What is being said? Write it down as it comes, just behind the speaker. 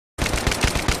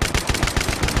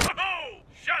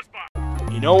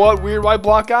You know what, weird white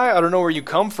block guy? I don't know where you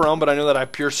come from, but I know that I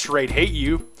pure straight hate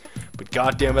you. But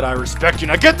goddammit, I respect you.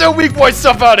 Now get that weak white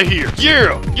stuff out of here!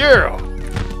 Yeah! Yeah!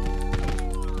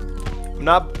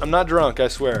 I'm not drunk, I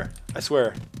swear. I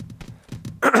swear.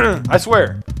 I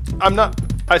swear.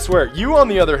 I swear. You, on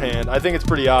the other hand, I think it's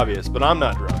pretty obvious, but I'm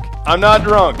not drunk. I'm not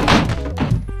drunk!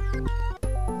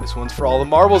 This one's for all the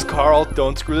marbles, Carl.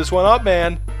 Don't screw this one up,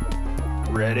 man.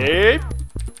 Ready?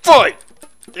 Fight!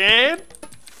 And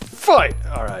fight!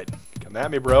 Alright. Come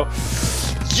at me, bro.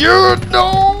 You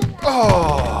know!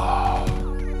 Oh!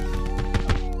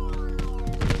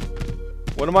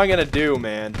 What am I gonna do,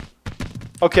 man?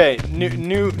 Okay,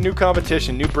 new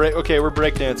competition, new break. Okay, we're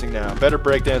breakdancing now. Better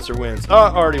breakdancer wins. Oh,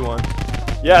 already won.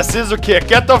 Yeah, scissor kick.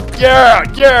 Get the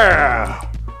yeah.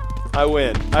 I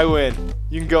win. I win.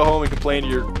 You can go home and complain to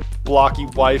your blocky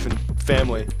wife and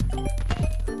family.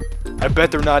 I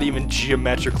bet they're not even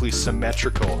geometrically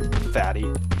symmetrical,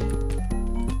 fatty.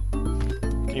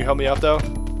 Can you help me out though?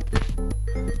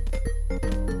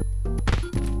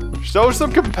 Show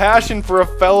some compassion for a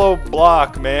fellow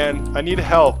block, man. I need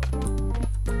help.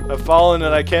 I've fallen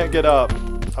and I can't get up.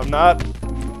 I'm not...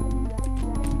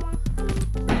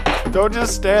 Don't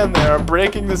just stand there. I'm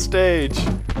breaking the stage.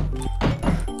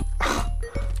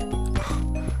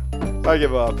 I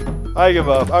give up. I give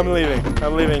up. I'm leaving.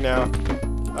 I'm leaving now.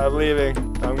 I'm leaving.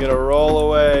 I'm gonna roll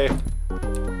away.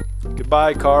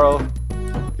 Goodbye, Carl.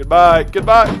 Goodbye.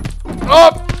 Goodbye.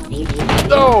 Oh!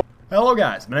 No! Hello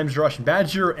guys, my name is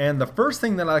TheRussianBadger, and the first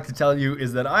thing that I'd like to tell you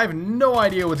is that I have no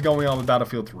idea what's going on with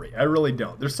Battlefield 3. I really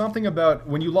don't. There's something about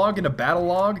when you log into Battle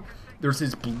Log, there's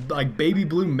this like baby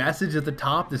blue message at the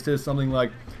top that says something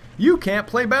like, you can't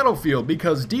play Battlefield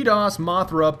because DDoS,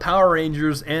 Mothra, Power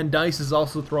Rangers, and DICE is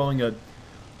also throwing a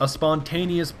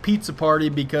spontaneous pizza party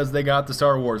because they got the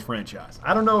Star Wars franchise.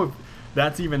 I don't know if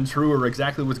that's even true or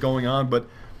exactly what's going on, but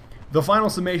the final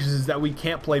summation is that we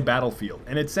can't play Battlefield.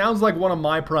 And it sounds like one of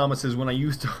my promises when I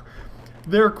used to...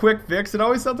 Their quick fix, it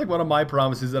always sounds like one of my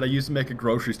promises that I used to make at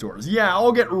grocery stores. Yeah,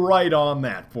 I'll get right on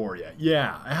that for you.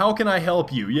 Yeah, how can I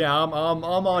help you? Yeah, I'm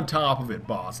on top of it,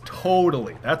 boss.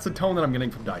 Totally. That's the tone that I'm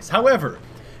getting from DICE. However,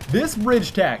 this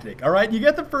bridge tactic, alright, you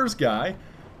get the first guy.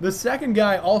 The second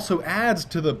guy also adds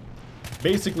to the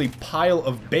basically pile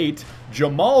of bait.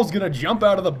 Jamal's gonna jump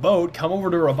out of the boat, come over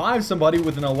to revive somebody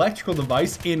with an electrical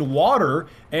device in water,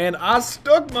 and I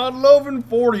stuck my loving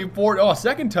 40. Oh,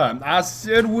 second time. I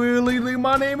said, Willie Lee,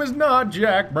 my name is not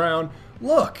Jack Brown.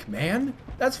 Look, man,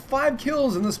 that's 5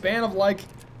 kills in the span of like,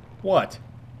 what,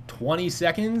 20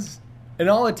 seconds? And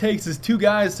all it takes is 2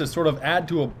 guys to sort of add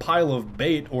to a pile of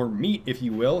bait, or meat, if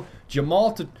you will.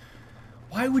 Jamal to...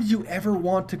 Why would you ever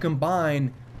want to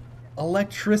combine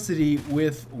electricity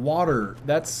with water?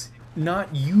 That's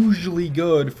not usually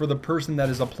good for the person that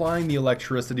is applying the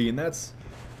electricity, and that's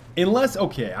unless,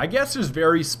 okay, I guess there's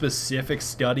very specific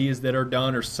studies that are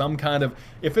done or some kind of,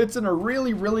 if it's in a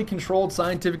really controlled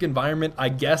scientific environment, I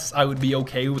guess I would be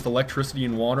okay with electricity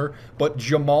and water, but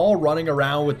Jamal running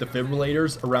around with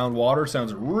defibrillators around water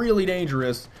sounds really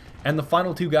dangerous, and the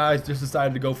final 2 guys just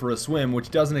decided to go for a swim, which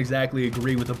doesn't exactly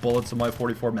agree with the bullets of my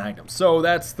 44 Magnum. So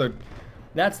that's the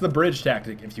bridge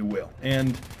tactic, if you will.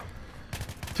 And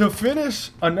to finish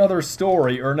another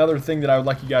story, or another thing that I would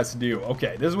like you guys to do.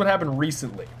 Okay, this is what happened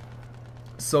recently.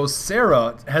 So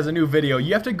Sarah has a new video.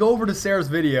 You have to go over to Sarah's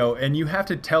video, and you have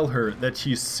to tell her that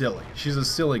she's silly. She's a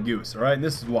silly goose, alright? And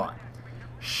this is why.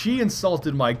 She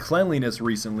insulted my cleanliness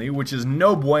recently, which is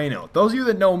no bueno. Those of you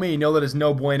that know me know that it's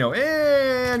no bueno.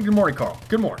 And good morning, Carl.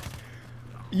 Good morning.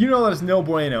 You know that it's no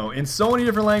bueno in so many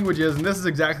different languages, and this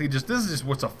is just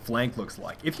what a flank looks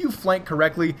like. If you flank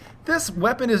correctly, this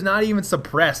weapon is not even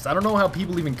suppressed. I don't know how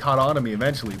people even caught on to me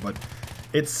eventually, but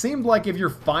it seemed like if you're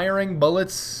firing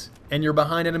bullets and you're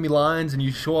behind enemy lines and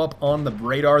you show up on the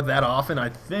radar that often,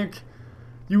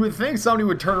 you would think somebody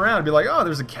would turn around and be like, oh,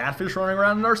 there's a catfish running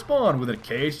around in our spawn with a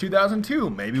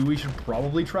KH-2002. Maybe we should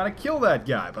probably try to kill that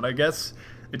guy. But I guess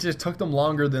it just took them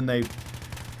longer than they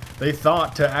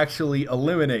thought to actually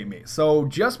eliminate me. So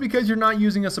just because you're not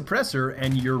using a suppressor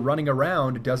and you're running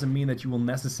around doesn't mean that you will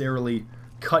necessarily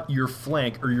cut your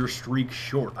flank or your streak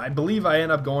short. I believe I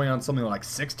end up going on something like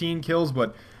 16 kills,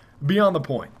 but beyond the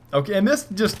point. Okay, and this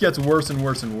just gets worse and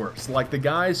worse and worse. Like the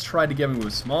guys tried to get me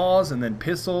with smalls and then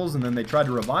pistols, and then they tried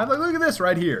to revive. Like, look at this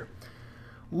right here.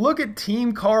 Look at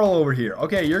Team Carl over here.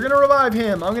 Okay, you're gonna revive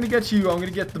him. I'm gonna get you. I'm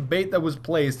gonna get the bait that was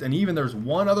placed. And even there's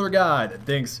one other guy that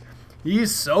thinks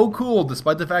he's so cool,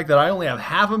 despite the fact that I only have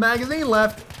half a magazine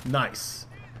left. Nice.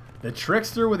 The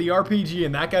trickster with the RPG,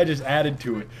 and that guy just added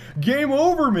to it. Game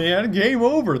over, man. Game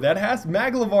over.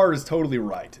 Maglavar is totally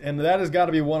right. And that has got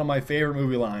to be one of my favorite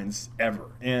movie lines ever.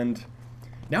 And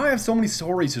Now I have so many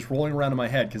stories just rolling around in my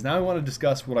head, because now I want to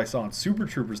discuss what I saw in Super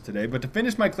Troopers today. But to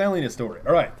finish my cleanliness story,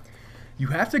 alright. You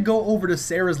have to go over to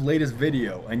Sarah's latest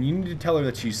video, and you need to tell her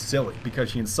that she's silly,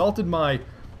 because she insulted my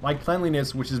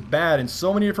cleanliness, which is bad in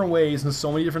so many different ways, in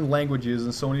so many different languages,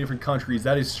 in so many different countries.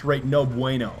 That is straight no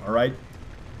bueno, alright?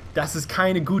 Das ist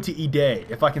keine gute Idee,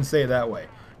 if I can say it that way.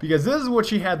 Because this is what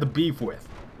she had the beef with.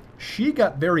 She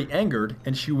got very angered,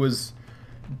 and she was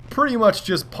pretty much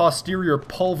just posterior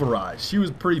pulverized. She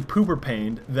was pretty pooper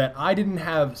pained that I didn't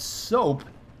have soap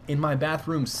in my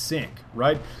bathroom sink,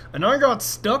 right? And I got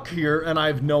stuck here, and I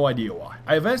have no idea why.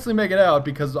 I eventually make it out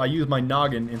because I use my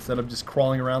noggin instead of just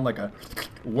crawling around like a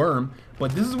worm.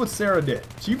 But this is what Sarah did.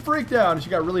 She freaked out, and she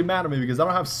got really mad at me because I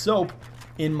don't have soap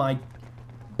in my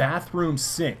bathroom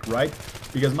sink, right?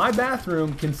 Because my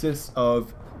bathroom consists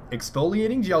of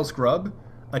exfoliating gel scrub,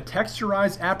 a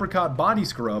texturized apricot body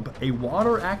scrub, a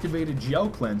water-activated gel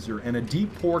cleanser, and a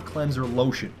deep pore cleanser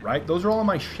lotion, right? Those are all in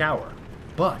my shower.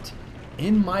 But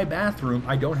in my bathroom,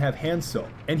 I don't have hand soap.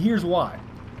 And here's why.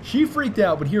 She freaked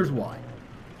out, but here's why.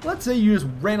 Let's say you just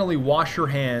randomly wash your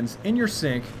hands in your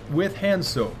sink with hand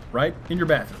soap, right? In your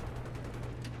bathroom.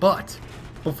 But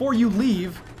before you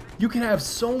leave, you can have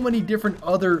so many different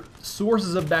other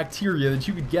sources of bacteria that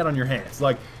you could get on your hands.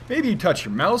 Like, maybe you touch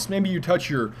your mouse, maybe you touch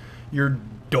your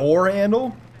door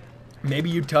handle, maybe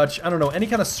you touch, I don't know, any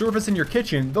kind of surface in your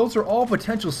kitchen. Those are all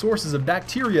potential sources of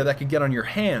bacteria that could get on your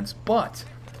hands. But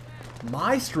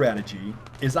my strategy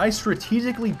is I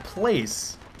strategically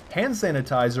place hand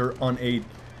sanitizer on a,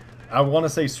 I want to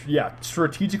say, yeah,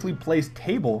 strategically placed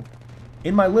table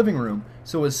in my living room.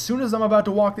 So as soon as I'm about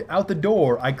to walk out the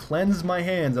door, I cleanse my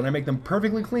hands and I make them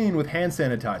perfectly clean with hand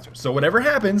sanitizer. So whatever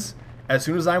happens, as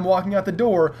soon as I'm walking out the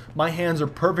door, my hands are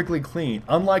perfectly clean,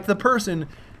 unlike the person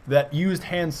that used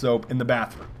hand soap in the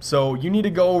bathroom. So you need to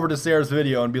go over to Sarah's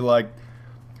video and be like,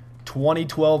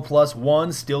 2012 plus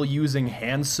 1 still using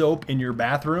hand soap in your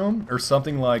bathroom or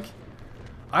something. Like,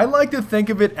 I like to think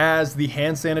of it as the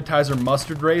hand sanitizer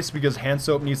mustard race because hand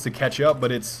soap needs to catch up,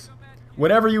 but it's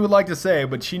whatever you would like to say,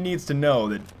 but she needs to know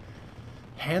that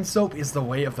hand soap is the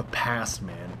way of the past,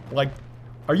 man. Like,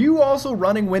 are you also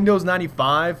running Windows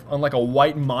 95 on like a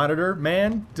white monitor,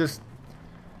 man? Just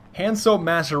hand soap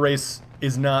master race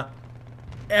is not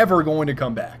ever going to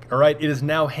come back, alright? It is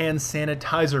now hand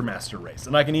sanitizer master race,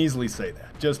 and I can easily say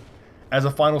that, just as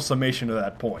a final summation of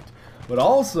that point. But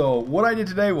also, what I did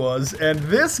today was, and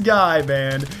this guy,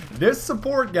 man, this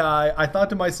support guy, I thought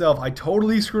to myself, I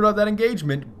totally screwed up that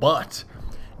engagement, but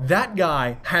that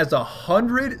guy has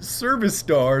 100 service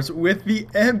stars with the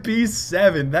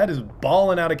MP7. That is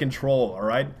balling out of control,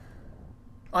 alright?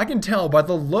 I can tell by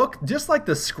the look, just like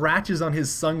the scratches on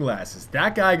his sunglasses.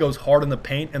 That guy goes hard in the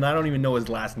paint, and I don't even know his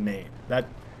last name. That,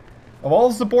 of all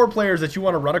the support players that you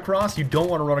want to run across, you don't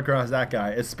want to run across that guy,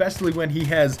 especially when he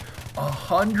has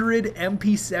 100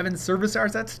 MP7 service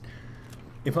stars. That's,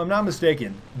 if I'm not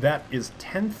mistaken, that is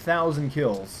 10,000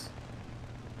 kills.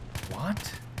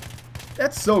 What?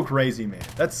 That's so crazy, man.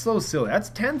 That's so silly. That's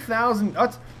 10,000.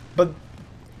 But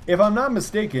if I'm not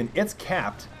mistaken, it's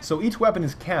capped. So each weapon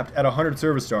is capped at 100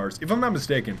 service stars, if I'm not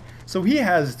mistaken. So he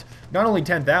has not only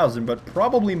 10,000, but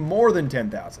probably more than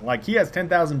 10,000. Like, he has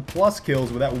 10,000 plus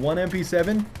kills with that one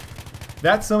MP7.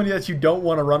 That's somebody that you don't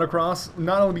want to run across,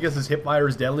 not only because his hipfire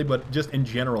is deadly, but just in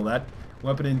general. That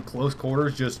weapon in close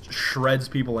quarters just shreds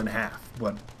people in half.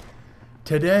 But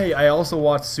today, I also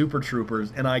watched Super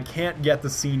Troopers, and I can't get the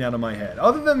scene out of my head.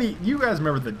 Other than the, you guys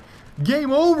remember the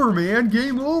game over, man,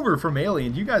 game over from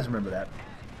Alien. You guys remember that.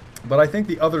 But I think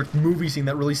the other movie scene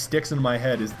that really sticks in my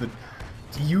head is the,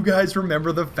 do you guys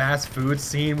remember the fast food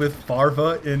scene with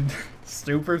Farva in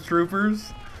Super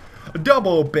Troopers? A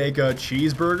double bacon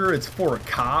cheeseburger, it's for a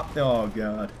cop. Oh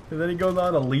god. And then he goes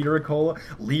on a liter of cola.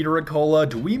 Liter of cola.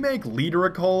 Do we make liter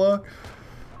of cola?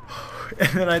 And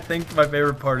then I think my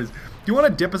favorite part is, do you want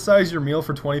to dip-a-size your meal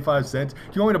for 25 cents? Do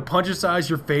you want me to punch-a-size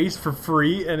your face for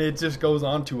free? And it just goes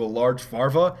on to a large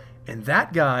farva. And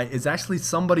that guy is actually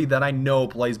somebody that I know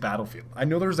plays Battlefield. I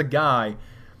know there's a guy,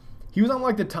 he was on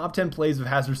like the top 10 plays of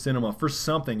Hazard Cinema for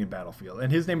something in Battlefield.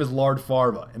 And his name is Large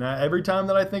Farva. And every time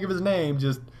that I think of his name,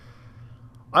 just,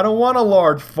 I don't want a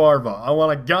large farva. I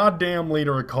want a goddamn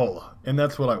liter of cola. And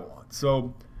that's what I want.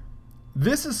 So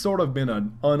this has sort of been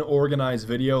an unorganized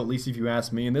video, at least if you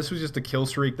ask me. And this was just a kill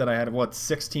streak that I had of, what,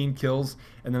 16 kills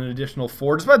and then an additional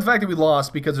 4. Despite the fact that we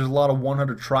lost because there's a lot of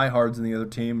 100 tryhards in the other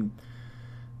team.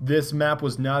 This map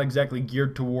was not exactly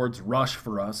geared towards rush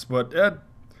for us. But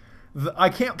I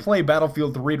can't play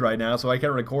Battlefield 3 right now, so I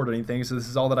can't record anything. So this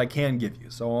is all that I can give you.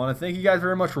 So I want to thank you guys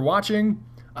very much for watching.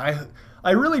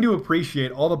 I really do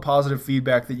appreciate all the positive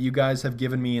feedback that you guys have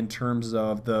given me in terms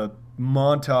of the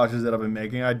montages that I've been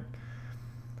making.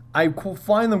 I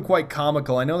find them quite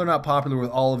comical. I know they're not popular with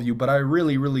all of you, but I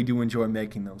really, really do enjoy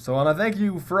making them. So I want to thank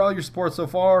you for all your support so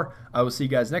far. I will see you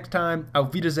guys next time.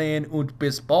 Auf Wiedersehen und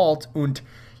bis bald und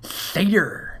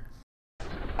later.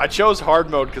 I chose hard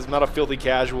mode because I'm not a filthy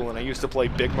casual, and I used to play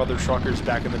Big Mother Truckers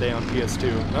back in the day on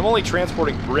PS2. I'm only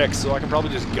transporting bricks, so I can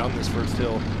probably just gun this first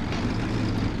hill.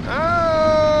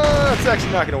 That's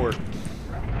actually not going to work.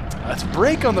 Let's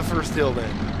brake on the first hill then.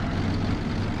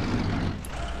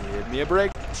 Give me a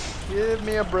break. Give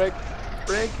me a break.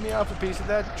 Break me off a piece of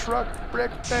that truck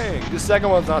brick thing. The second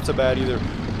one's not so bad either.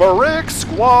 Brick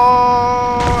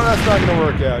Squad! That's not going to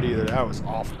work out either. That was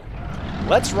awful.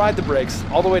 Let's ride the brakes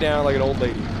all the way down like an old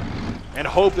lady. And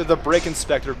hope that the brake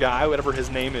inspector guy, whatever his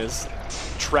name is,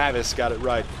 Travis, got it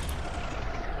right.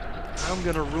 I'm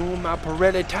going to ruin my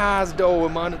Pirelli tires, though,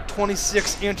 with my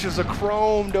 26 inches of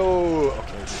chrome, though.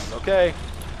 Okay, this is okay.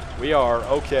 We are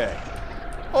okay.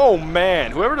 Oh,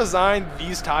 man. Whoever designed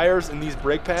these tires and these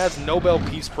brake pads, Nobel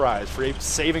Peace Prize for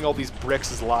saving all these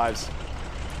bricks' lives.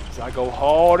 As I go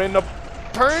hard in the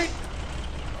paint.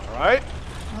 All right.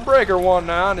 Breaker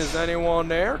 19, is anyone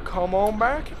there? Come on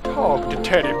back and talk to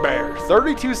Teddy Bear.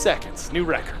 32 seconds. New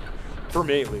record. For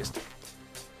me, at least.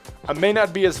 I may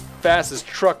not be as fast as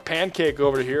Truck Pancake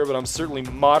over here, but I'm certainly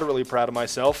moderately proud of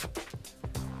myself.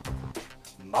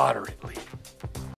 Moderately.